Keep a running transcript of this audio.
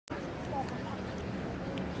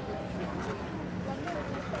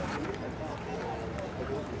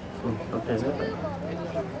Okay.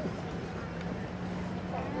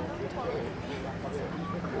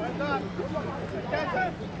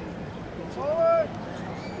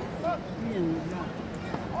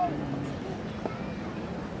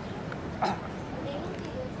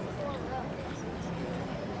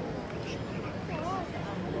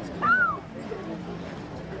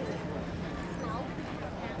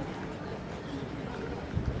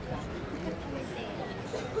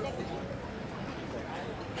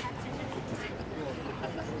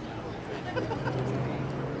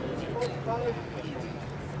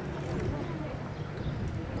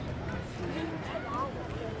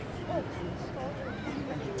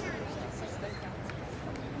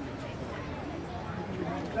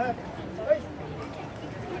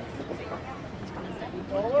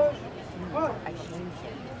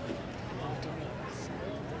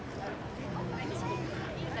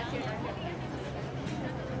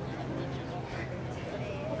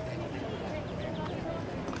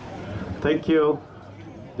 Thank you,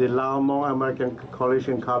 the Lao-Hmong American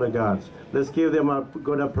Coalition colorguards. Let's give them a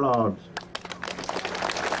good applause.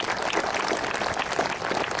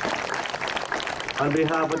 On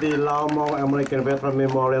behalf of the Lao-Hmong American Veteran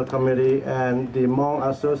Memorial Committee and the Hmong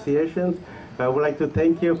Associations, I would like to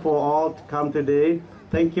thank you for all to come today.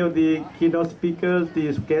 Thank you, the keynote speakers,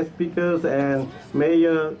 the guest speakers, and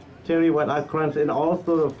Mayor Terry White Akranz, and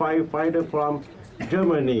also the firefighter from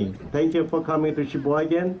Germany. Thank you for coming to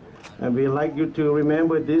Sheboygan. And we'd like you to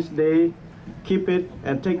remember this day, keep it,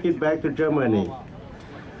 and take it back to Germany.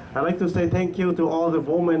 I'd like to say thank you to all the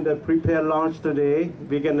women that prepared lunch today.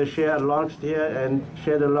 We're going to share lunch here and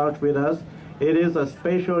share the lunch with us. It is a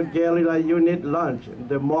special guerrilla unit lunch,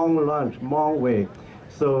 the Hmong lunch, Hmong way.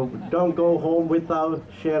 So don't go home without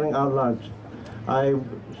sharing our lunch. I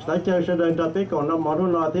started to say that on the model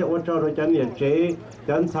not the water to Jay,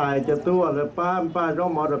 Jan Sai, Jatu, the Pam,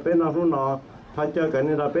 Don't Mother Penna. ถ้าเจอกัน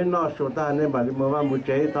นี่เราเป็นนอสุดท้ายในบัดนี้เมื่อว่ามุเจ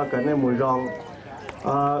ต่อกันในหมู่รอง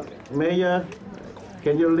Mayor,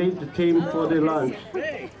 can you lead the team for the lunch?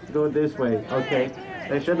 Do it this way, okay? แ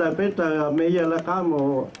ต่ฉันได้เป็นMayor และข้าหมู่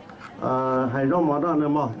ให้ร่วมมาด้วยนะ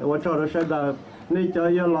มั้งว่าชอบเราฉันได้นี่เจอ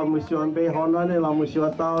เยอะเราไม่ชวนไปหอนั้นนี่เราไม่ชว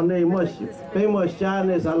นเตานี่เมื่อเป็นเมื่อเช้า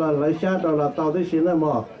นี่สารหลายเช้าเราเตาที่ชิ้นนะ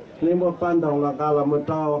มั้งนี่เมื่อปั้นทองเราการเราเมื่อเ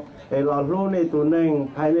ตาไอ้เรารู้ในตัวหนึ่ง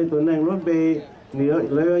ภายในตัวหนึ่งรถเบThis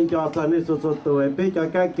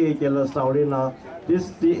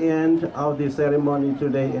is the end of the ceremony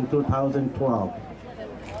today in 2012.